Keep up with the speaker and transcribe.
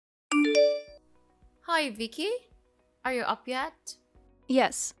Hi, Vicky. Are you up yet?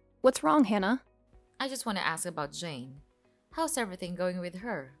 Yes. What's wrong, Hannah? I just want to ask about Jane. How's everything going with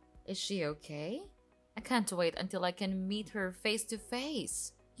her? Is she okay? I can't wait until I can meet her face to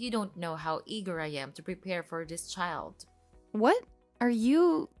face. You don't know how eager I am to prepare for this child. What? Are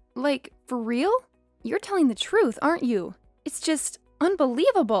you, for real? You're telling the truth, aren't you? It's just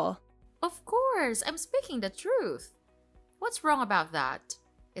unbelievable. Of course, I'm speaking the truth. What's wrong about that?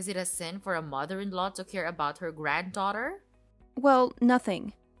 Is it a sin for a mother-in-law to care about her granddaughter? Well,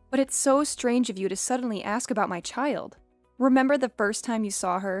 nothing. But it's so strange of you to suddenly ask about my child. Remember the first time you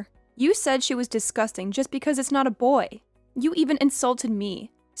saw her? You said she was disgusting just because it's not a boy. You even insulted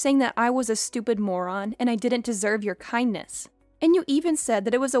me, saying that I was a stupid moron and I didn't deserve your kindness. And you even said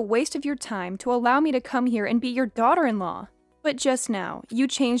that it was a waste of your time to allow me to come here and be your daughter-in-law. But just now, you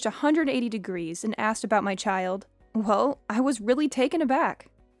changed 180 degrees and asked about my child. Well, I was really taken aback.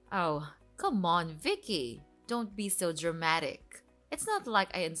 Oh, come on, Vicky. Don't be so dramatic. It's not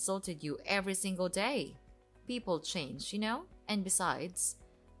like I insulted you every single day. People change, you know? And besides,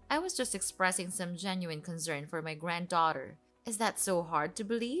 I was just expressing some genuine concern for my granddaughter. Is that so hard to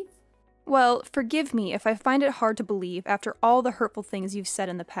believe? Well, forgive me if I find it hard to believe after all the hurtful things you've said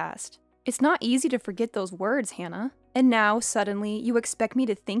in the past. It's not easy to forget those words, Hannah. And now, suddenly, you expect me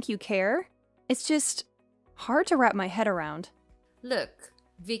to think you care? It's just hard to wrap my head around. Look,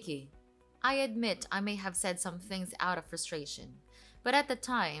 Vicky, I admit I may have said some things out of frustration. But at the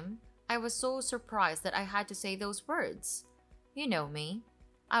time, I was so surprised that I had to say those words. You know me.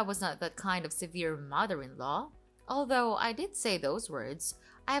 I was not that kind of severe mother-in-law. Although I did say those words,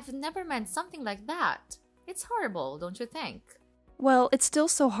 I have never meant something like that. It's horrible, don't you think? Well, it's still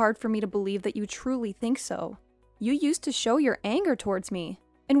so hard for me to believe that you truly think so. You used to show your anger towards me,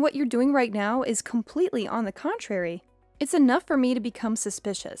 and what you're doing right now is completely on the contrary. It's enough for me to become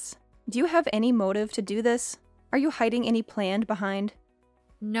suspicious. Do you have any motive to do this? Are you hiding any plan behind?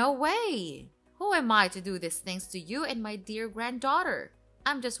 No way! Who am I to do these things to you and my dear granddaughter?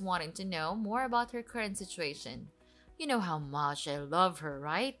 I'm just wanting to know more about her current situation. You know how much I love her,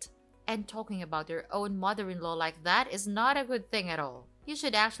 right? And talking about your own mother-in-law like that is not a good thing at all. You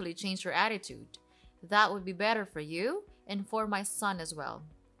should actually change your attitude. That would be better for you and for my son as well.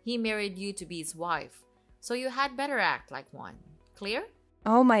 He married you to be his wife, so you had better act like one. Clear?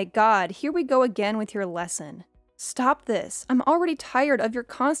 Oh my god, here we go again with your lesson. Stop this. I'm already tired of your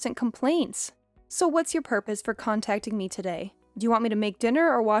constant complaints. So what's your purpose for contacting me today? Do you want me to make dinner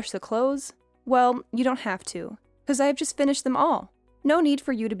or wash the clothes? Well, you don't have to, because I have just finished them all. No need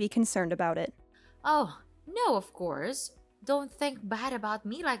for you to be concerned about it. Oh, no, of course. Don't think bad about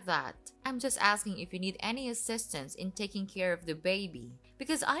me like that. I'm just asking if you need any assistance in taking care of the baby,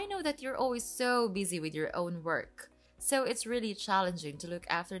 because I know that you're always so busy with your own work. So it's really challenging to look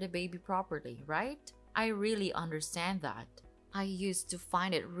after the baby properly, right? I really understand that. I used to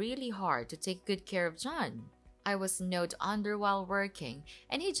find it really hard to take good care of John. I was snowed under while working,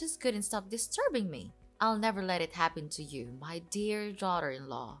 and he just couldn't stop disturbing me. I'll never let it happen to you, my dear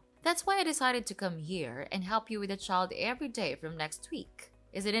daughter-in-law. That's why I decided to come here and help you with the child every day from next week.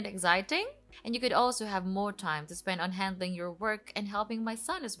 Isn't it exciting? And you could also have more time to spend on handling your work and helping my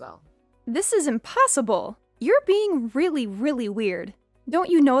son as well. This is impossible. You're being really, really weird. Don't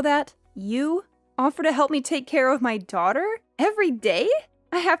you know that? You offer to help me take care of my daughter every day?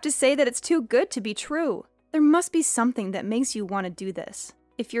 I have to say that it's too good to be true. There must be something that makes you want to do this.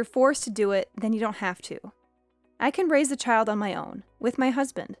 If you're forced to do it, then you don't have to. I can raise the child on my own, with my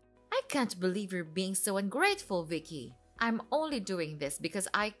husband. I can't believe you're being so ungrateful, Vicky. I'm only doing this because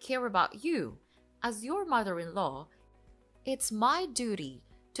I care about you. As your mother-in-law, it's my duty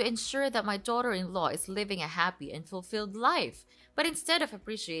to ensure that my daughter-in-law is living a happy and fulfilled life. But instead of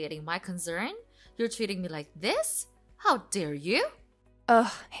appreciating my concern, you're treating me like this? How dare you?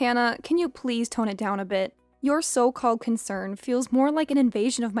 Ugh, Hannah, can you please tone it down a bit? Your so-called concern feels more like an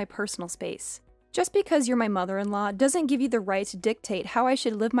invasion of my personal space. Just because you're my mother-in-law doesn't give you the right to dictate how I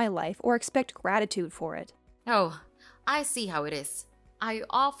should live my life or expect gratitude for it. Oh, I see how it is. I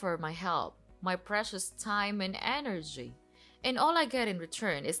offer my help, my precious time and energy. And all I get in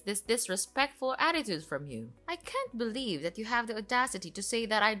return is this disrespectful attitude from you. I can't believe that you have the audacity to say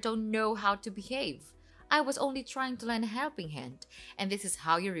that I don't know how to behave. I was only trying to lend a helping hand, and this is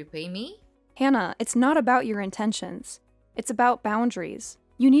how you repay me? Hannah, it's not about your intentions. It's about boundaries.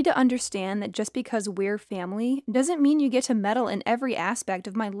 You need to understand that just because we're family doesn't mean you get to meddle in every aspect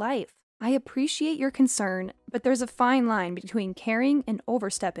of my life. I appreciate your concern, but there's a fine line between caring and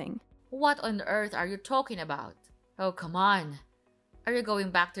overstepping. What on earth are you talking about? Oh, come on. Are you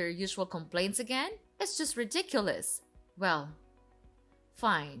going back to your usual complaints again? It's just ridiculous. Well,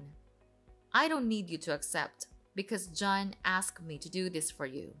 fine. I don't need you to accept because John asked me to do this for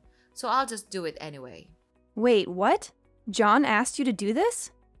you. So I'll just do it anyway. Wait, what? John asked you to do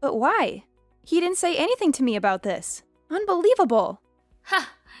this? But why? He didn't say anything to me about this. Unbelievable. Ha!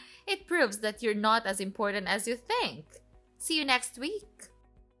 It proves that you're not as important as you think. See you next week.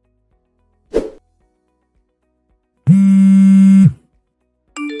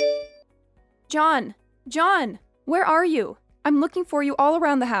 John, where are you? I'm looking for you all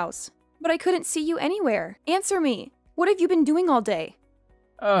around the house, but I couldn't see you anywhere. Answer me. What have you been doing all day?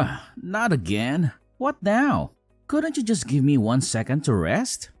 Not again. What now? Couldn't you just give me 1 second to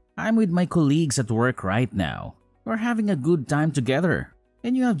rest? I'm with my colleagues at work right now. We're having a good time together,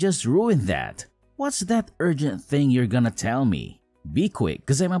 and you have just ruined that. What's that urgent thing you're gonna tell me? Be quick,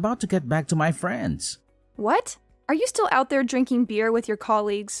 cause I'm about to get back to my friends. What? Are you still out there drinking beer with your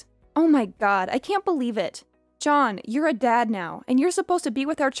colleagues? Oh my god, I can't believe it. John, you're a dad now, and you're supposed to be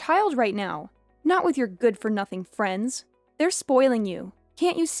with our child right now. Not with your good-for-nothing friends. They're spoiling you.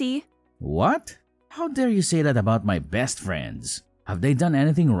 Can't you see? What? How dare you say that about my best friends? Have they done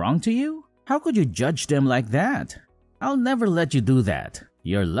anything wrong to you? How could you judge them like that? I'll never let you do that.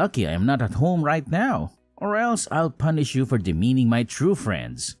 You're lucky I'm not at home right now, or else I'll punish you for demeaning my true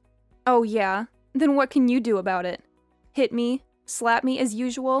friends. Oh yeah? Then what can you do about it? Hit me? Slap me as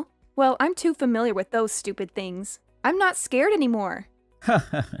usual? Well, I'm too familiar with those stupid things. I'm not scared anymore.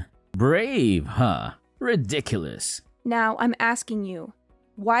 Brave, huh? Ridiculous. Now, I'm asking you,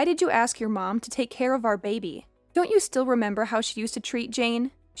 why did you ask your mom to take care of our baby? Don't you still remember how she used to treat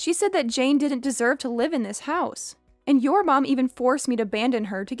Jane? She said that Jane didn't deserve to live in this house. And your mom even forced me to abandon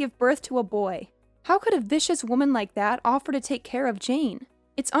her to give birth to a boy. How could a vicious woman like that offer to take care of Jane?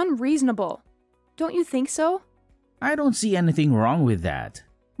 It's unreasonable. Don't you think so? I don't see anything wrong with that.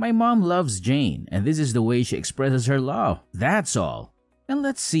 My mom loves Jane, and this is the way she expresses her love. That's all. And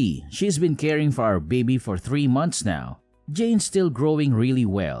let's see, she's been caring for our baby for 3 months now. Jane's still growing really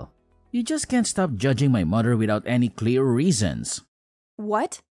well. You just can't stop judging my mother without any clear reasons.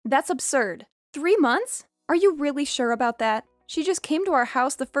 What? That's absurd. 3 months? Are you really sure about that? She just came to our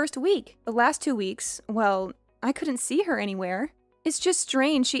house the first week. The last 2 weeks, well, I couldn't see her anywhere. It's just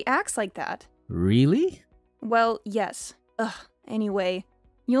strange she acts like that. Really? Well, yes. Anyway,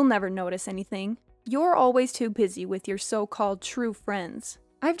 you'll never notice anything. You're always too busy with your so-called true friends.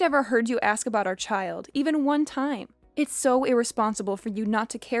 I've never heard you ask about our child, even one time. It's so irresponsible for you not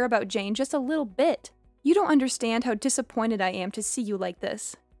to care about Jane just a little bit. You don't understand how disappointed I am to see you like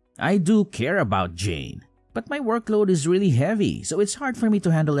this. I do care about Jane, but my workload is really heavy, so it's hard for me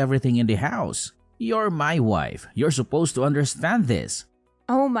to handle everything in the house. You're my wife. You're supposed to understand this.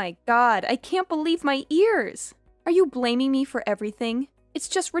 Oh my god, I can't believe my ears! Are you blaming me for everything? It's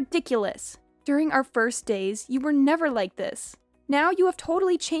just ridiculous. During our first days, you were never like this. Now you have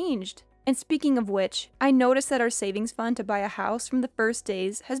totally changed. And speaking of which, I noticed that our savings fund to buy a house from the first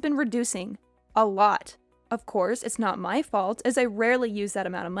days has been reducing. A lot. Of course, it's not my fault, as I rarely use that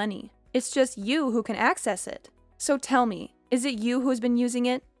amount of money. It's just you who can access it. So tell me, is it you who's been using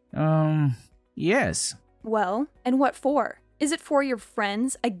it? Yes. Well, and what for? Is it for your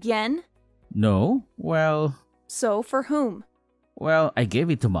friends again? No, well... So for whom? Well, I gave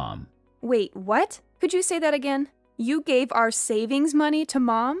it to Mom. Wait, what? Could you say that again? You gave our savings money to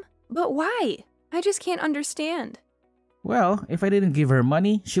Mom? But why? I just can't understand. Well, if I didn't give her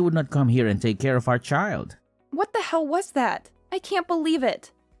money, she would not come here and take care of our child. What the hell was that? I can't believe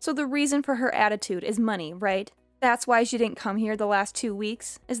it. So the reason for her attitude is money, right? That's why she didn't come here the last 2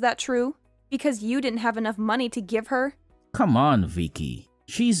 weeks. Is that true? Because you didn't have enough money to give her? Come on, Vicky.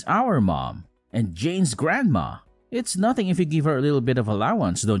 She's our mom, and Jane's grandma. It's nothing if you give her a little bit of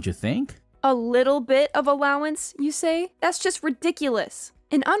allowance, don't you think? A little bit of allowance, you say? That's just ridiculous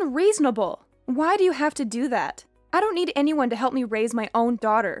and unreasonable. Why do you have to do that? I don't need anyone to help me raise my own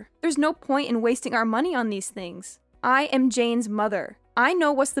daughter. There's no point in wasting our money on these things. I am Jane's mother. I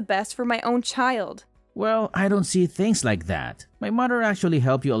know what's the best for my own child. Well, I don't see things like that. My mother actually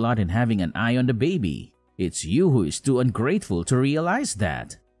helped you a lot in having an eye on the baby. It's you who is too ungrateful to realize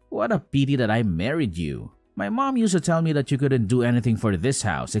that. What a pity that I married you. My mom used to tell me that you couldn't do anything for this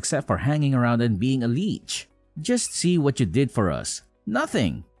house except for hanging around and being a leech. Just see what you did for us.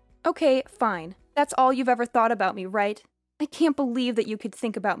 Nothing. Okay, fine. That's all you've ever thought about me, right? I can't believe that you could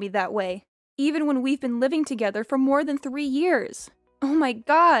think about me that way. Even when we've been living together for more than 3 years. Oh my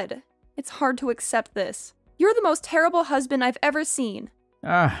god. It's hard to accept this. You're the most terrible husband I've ever seen.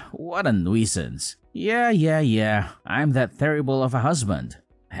 What a nuisance. Yeah. I'm that terrible of a husband.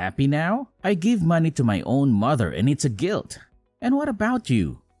 Happy now? I give money to my own mother and it's a guilt. And what about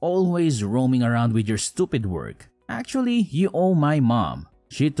you? Always roaming around with your stupid work. Actually, you owe my mom.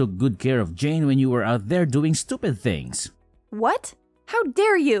 She took good care of Jane when you were out there doing stupid things. What? How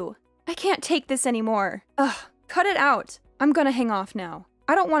dare you? I can't take this anymore. Ugh, cut it out. I'm gonna hang off now.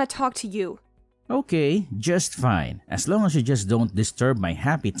 I don't want to talk to you. Okay, just fine, as long as you just don't disturb my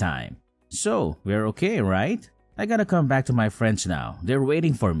happy time. So, we're okay, right? I gotta come back to my friends now. They're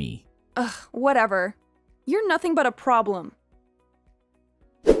waiting for me. Ugh, whatever. You're nothing but a problem.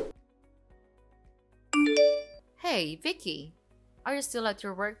 Hey, Vicky. Are you still at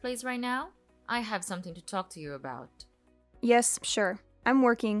your workplace right now? I have something to talk to you about. Yes, sure. I'm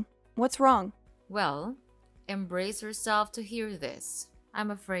working. What's wrong? Well, embrace yourself to hear this.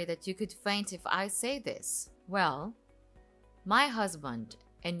 I'm afraid that you could faint if I say this. Well, my husband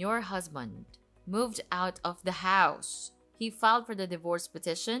and your husband moved out of the house. He filed for the divorce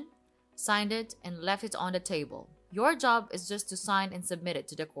petition, signed it, and left it on the table. Your job is just to sign and submit it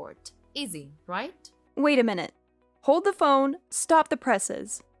to the court. Easy, right? Wait a minute. Hold the phone, stop the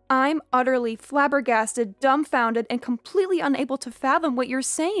presses. I'm utterly flabbergasted, dumbfounded, and completely unable to fathom what you're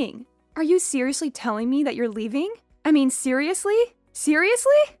saying. Are you seriously telling me that you're leaving? I mean, seriously?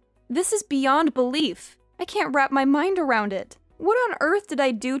 Seriously? This is beyond belief. I can't wrap my mind around it. What on earth did I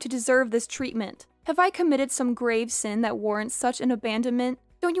do to deserve this treatment? Have I committed some grave sin that warrants such an abandonment?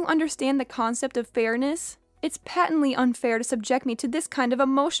 Don't you understand the concept of fairness? It's patently unfair to subject me to this kind of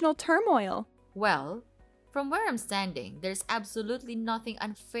emotional turmoil. Well, from where I'm standing, there's absolutely nothing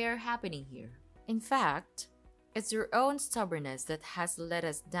unfair happening here. In fact, it's your own stubbornness that has led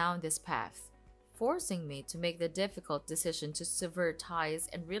us down this path, forcing me to make the difficult decision to sever ties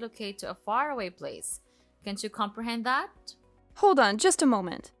and relocate to a faraway place. Can't you comprehend that? Hold on, just a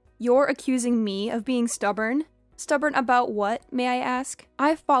moment. You're accusing me of being stubborn? Stubborn about what, may I ask?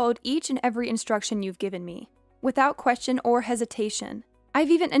 I've followed each and every instruction you've given me, without question or hesitation. I've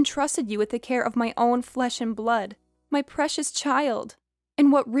even entrusted you with the care of my own flesh and blood, my precious child.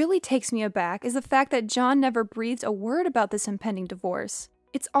 And what really takes me aback is the fact that John never breathed a word about this impending divorce.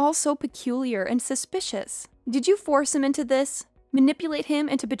 It's all so peculiar and suspicious. Did you force him into this? Manipulate him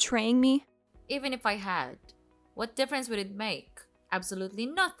into betraying me? Even if I had, what difference would it make? Absolutely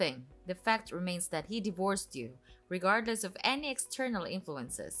nothing. The fact remains that he divorced you, regardless of any external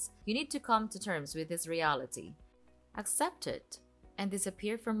influences. You need to come to terms with this reality. Accept it, and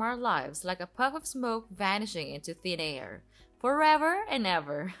disappear from our lives like a puff of smoke vanishing into thin air, forever and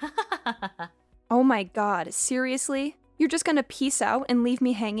ever. Oh my god, seriously? You're just gonna peace out and leave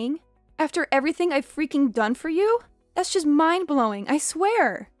me hanging? After everything I've freaking done for you? That's just mind-blowing, I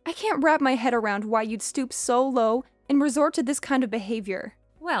swear. I can't wrap my head around why you'd stoop so low and resort to this kind of behavior.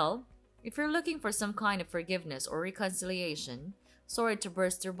 Well, if you're looking for some kind of forgiveness or reconciliation, sorry to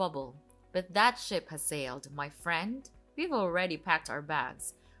burst your bubble, but that ship has sailed, my friend. We've already packed our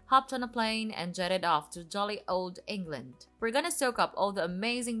bags, hopped on a plane, and jetted off to jolly old England. We're gonna soak up all the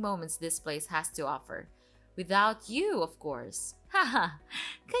amazing moments this place has to offer. Without you, of course. Haha,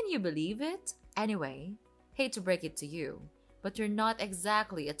 can you believe it? Anyway, hate to break it to you, but you're not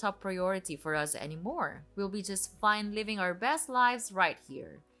exactly a top priority for us anymore. We'll be just fine living our best lives right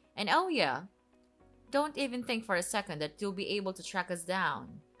here. And oh yeah, don't even think for a second that you'll be able to track us down.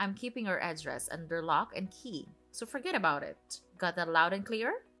 I'm keeping our address under lock and key, so forget about it. Got that loud and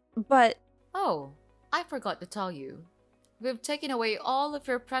clear? But... Oh, I forgot to tell you. We've taken away all of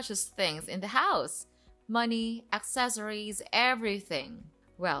your precious things in the house. Money, accessories, everything.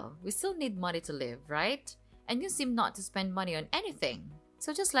 Well, we still need money to live, right? And you seem not to spend money on anything.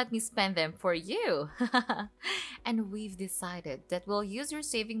 So just let me spend them for you. And we've decided that we'll use your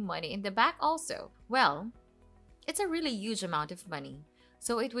saving money in the back also. Well, it's a really huge amount of money.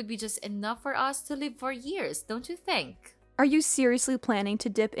 So it would be just enough for us to live for years, don't you think? Are you seriously planning to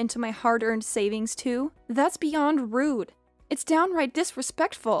dip into my hard-earned savings too? That's beyond rude. It's downright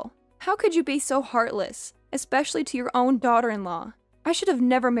disrespectful. How could you be so heartless, especially to your own daughter-in-law? I should have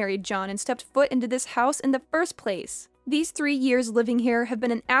never married John and stepped foot into this house in the first place. These 3 years living here have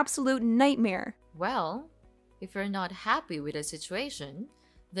been an absolute nightmare. Well, if you're not happy with the situation,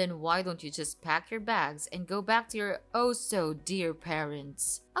 then why don't you just pack your bags and go back to your oh-so-dear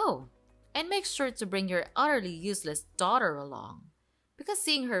parents? Oh, and make sure to bring your utterly useless daughter along. Because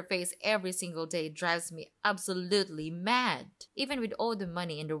seeing her face every single day drives me absolutely mad. Even with all the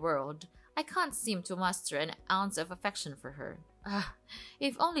money in the world, I can't seem to muster an ounce of affection for her.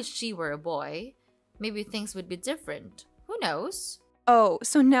 If only she were a boy, maybe things would be different. Who knows? Oh,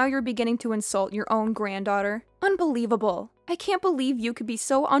 so now you're beginning to insult your own granddaughter? Unbelievable. I can't believe you could be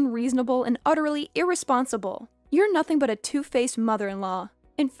so unreasonable and utterly irresponsible. You're nothing but a two-faced mother-in-law.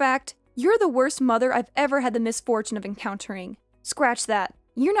 In fact, you're the worst mother I've ever had the misfortune of encountering. Scratch that.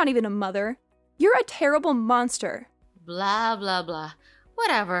 You're not even a mother. You're a terrible monster. Blah, blah, blah.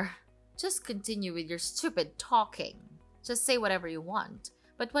 Whatever. Just continue with your stupid talking. Just say whatever you want.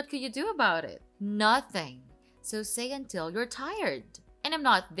 But what could you do about it? Nothing. So say until you're tired. And I'm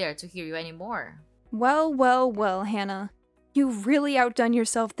not there to hear you anymore. Well, well, well, Hannah. You've really outdone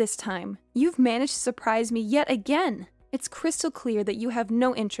yourself this time. You've managed to surprise me yet again. It's crystal clear that you have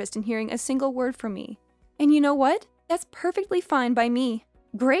no interest in hearing a single word from me. And you know what? That's perfectly fine by me.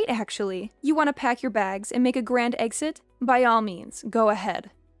 Great, actually. You want to pack your bags and make a grand exit? By all means, go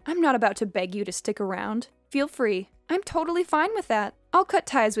ahead. I'm not about to beg you to stick around. Feel free. I'm totally fine with that. I'll cut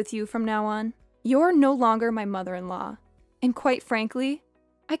ties with you from now on. You're no longer my mother-in-law. And quite frankly,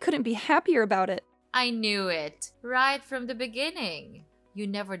 I couldn't be happier about it. I knew it. Right from the beginning. You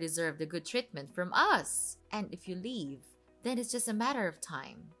never deserved the good treatment from us. And if you leave, then it's just a matter of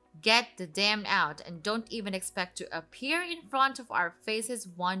time. Get the damn out and don't even expect to appear in front of our faces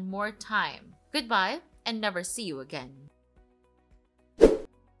one more time. Goodbye and never see you again.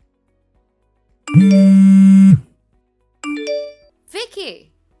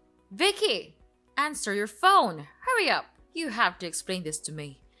 Vicky! Vicky! Answer your phone! Hurry up! You have to explain this to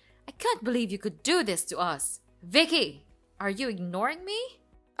me. I can't believe you could do this to us. Vicky! Are you ignoring me?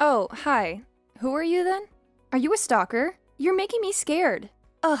 Oh, hi. Who are you then? Are you a stalker? You're making me scared.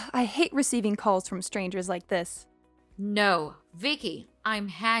 Ugh, I hate receiving calls from strangers like this. No, Vicky, I'm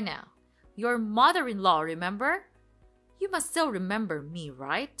Hannah. Your mother-in-law, remember? You must still remember me,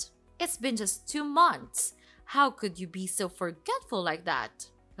 right? It's been just 2 months. How could you be so forgetful like that?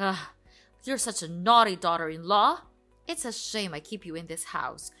 Ugh, you're such a naughty daughter-in-law. It's a shame I keep you in this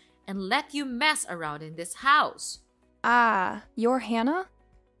house and let you mess around in this house. Ah, you're Hannah?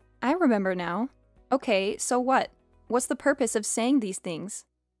 I remember now. Okay, so what? What's the purpose of saying these things?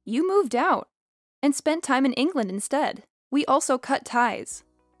 You moved out and spent time in England instead. We also cut ties.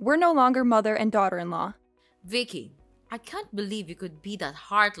 We're no longer mother and daughter-in-law. Vicky, I can't believe you could be that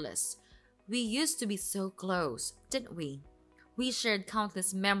heartless. We used to be so close, didn't we? We shared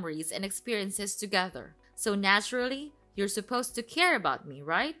countless memories and experiences together. So naturally, you're supposed to care about me,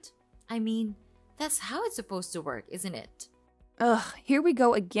 right? I mean, that's how it's supposed to work, isn't it? Ugh, here we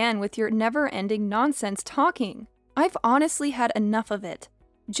go again with your never-ending nonsense talking. I've honestly had enough of it.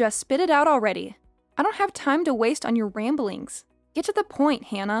 Just spit it out already. I don't have time to waste on your ramblings. Get to the point,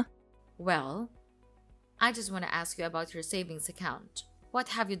 Hannah. Well, I just want to ask you about your savings account. What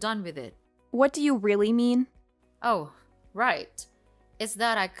have you done with it? What do you really mean? Oh, right. It's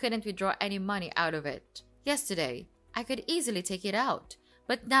that I couldn't withdraw any money out of it. Yesterday, I could easily take it out,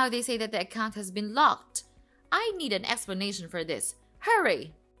 but now they say that the account has been locked. I need an explanation for this.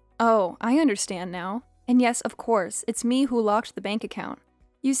 Hurry! Oh, I understand now. And yes, of course, it's me who locked the bank account.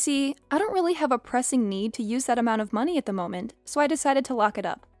 You see, I don't really have a pressing need to use that amount of money at the moment, so I decided to lock it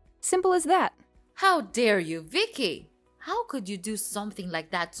up. Simple as that. How dare you, Vicky? How could you do something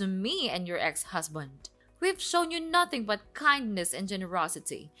like that to me and your ex-husband? We've shown you nothing but kindness and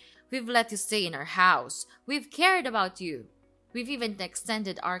generosity. We've let you stay in our house. We've cared about you. We've even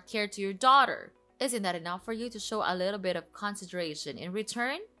extended our care to your daughter. Isn't that enough for you to show a little bit of consideration in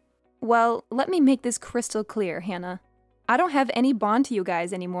return? Well, let me make this crystal clear, Hannah. I don't have any bond to you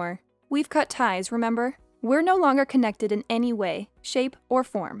guys anymore. We've cut ties, remember? We're no longer connected in any way, shape, or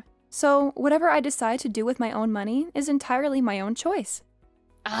form. So, whatever I decide to do with my own money is entirely my own choice.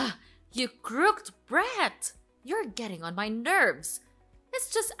 Ah, you crooked brat! You're getting on my nerves.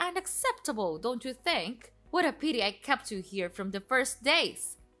 It's just unacceptable, don't you think? What a pity I kept you here from the first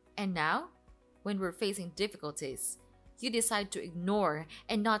days. And now, when we're facing difficulties, you decide to ignore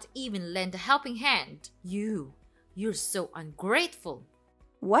and not even lend a helping hand. You're so ungrateful.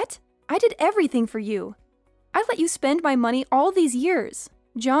 What? I did everything for you. I let you spend my money all these years.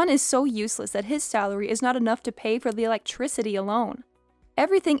 John is so useless that his salary is not enough to pay for the electricity alone.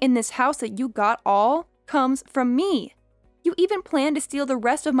 Everything in this house that you got all comes from me. You even plan to steal the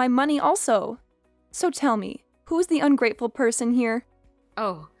rest of my money also. So tell me, who's the ungrateful person here?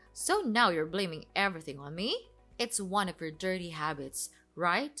 Oh, so now you're blaming everything on me? It's one of your dirty habits,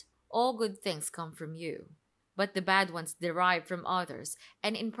 right? All good things come from you. But the bad ones derive from others,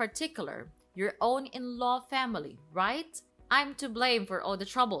 and in particular, your own in-law family, right? I'm to blame for all the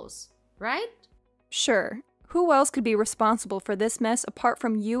troubles, right? Sure. Who else could be responsible for this mess apart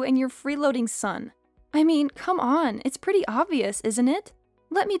from you and your freeloading son? I mean, come on, it's pretty obvious, isn't it?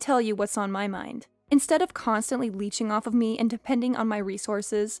 Let me tell you what's on my mind. Instead of constantly leeching off of me and depending on my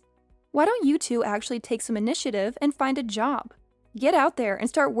resources, why don't you two actually take some initiative and find a job? Get out there and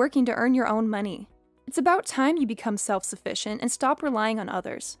start working to earn your own money. It's about time you become self-sufficient and stop relying on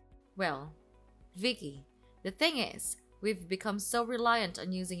others. Well, Vicky, the thing is, we've become so reliant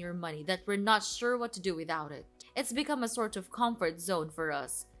on using your money that we're not sure what to do without it. It's become a sort of comfort zone for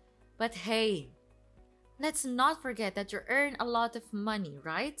us. But hey, let's not forget that you earn a lot of money,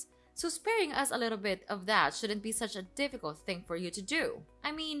 right? So sparing us a little bit of that shouldn't be such a difficult thing for you to do.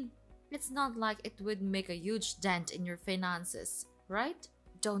 I mean, it's not like it would make a huge dent in your finances, right?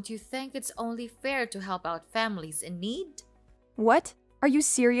 Don't you think it's only fair to help out families in need? What? Are you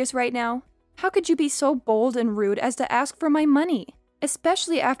serious right now? How could you be so bold and rude as to ask for my money?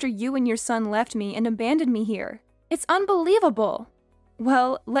 Especially after you and your son left me and abandoned me here. It's unbelievable!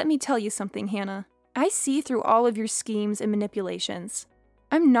 Well, let me tell you something, Hannah. I see through all of your schemes and manipulations.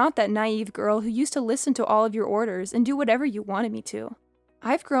 I'm not that naive girl who used to listen to all of your orders and do whatever you wanted me to.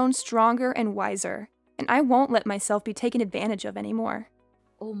 I've grown stronger and wiser, and I won't let myself be taken advantage of anymore.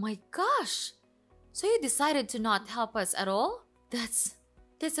 Oh my gosh! So you decided to not help us at all? That's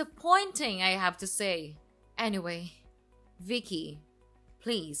disappointing, I have to say. Anyway, Vicky,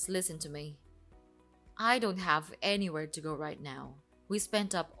 please listen to me. I don't have anywhere to go right now. We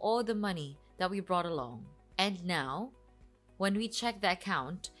spent up all the money that we brought along. And now, when we check the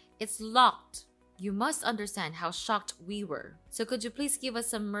account, it's locked. You must understand how shocked we were. So could you please give us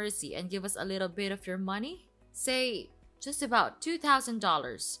some mercy and give us a little bit of your money? Say, just about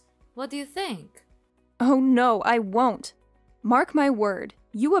 $2,000. What do you think? Oh no, I won't. Mark my word,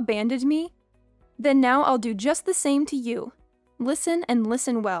 you abandoned me? Then now I'll do just the same to you. Listen and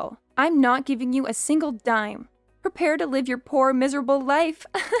listen well. I'm not giving you a single dime. Prepare to live your poor, miserable life.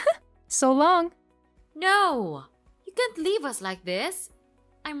 So long. No! You can't leave us like this.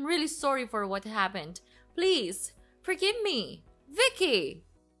 I'm really sorry for what happened. Please, forgive me. Vicky!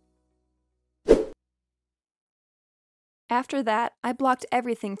 After that, I blocked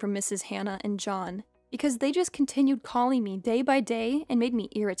everything from Mrs. Hannah and John because they just continued calling me day by day and made me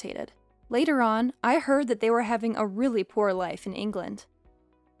irritated. Later on, I heard that they were having a really poor life in England.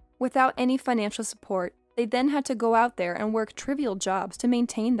 Without any financial support, they then had to go out there and work trivial jobs to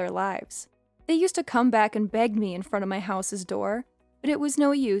maintain their lives. They used to come back and beg me in front of my house's door, but it was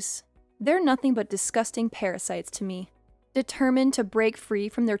no use. They're nothing but disgusting parasites to me. Determined to break free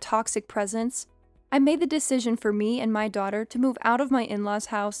from their toxic presence, I made the decision for me and my daughter to move out of my in-laws'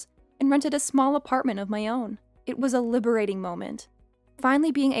 house and rented a small apartment of my own. It was a liberating moment,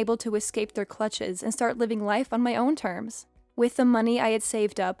 finally being able to escape their clutches and start living life on my own terms. With the money I had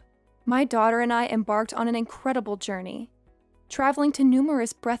saved up, my daughter and I embarked on an incredible journey, traveling to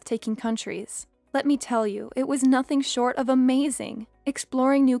numerous breathtaking countries. Let me tell you, it was nothing short of amazing.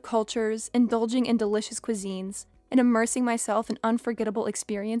 Exploring new cultures, indulging in delicious cuisines, and immersing myself in unforgettable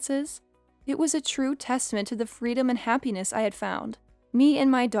experiences. It was a true testament to the freedom and happiness I had found. Me and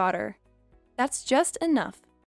my daughter. That's just enough.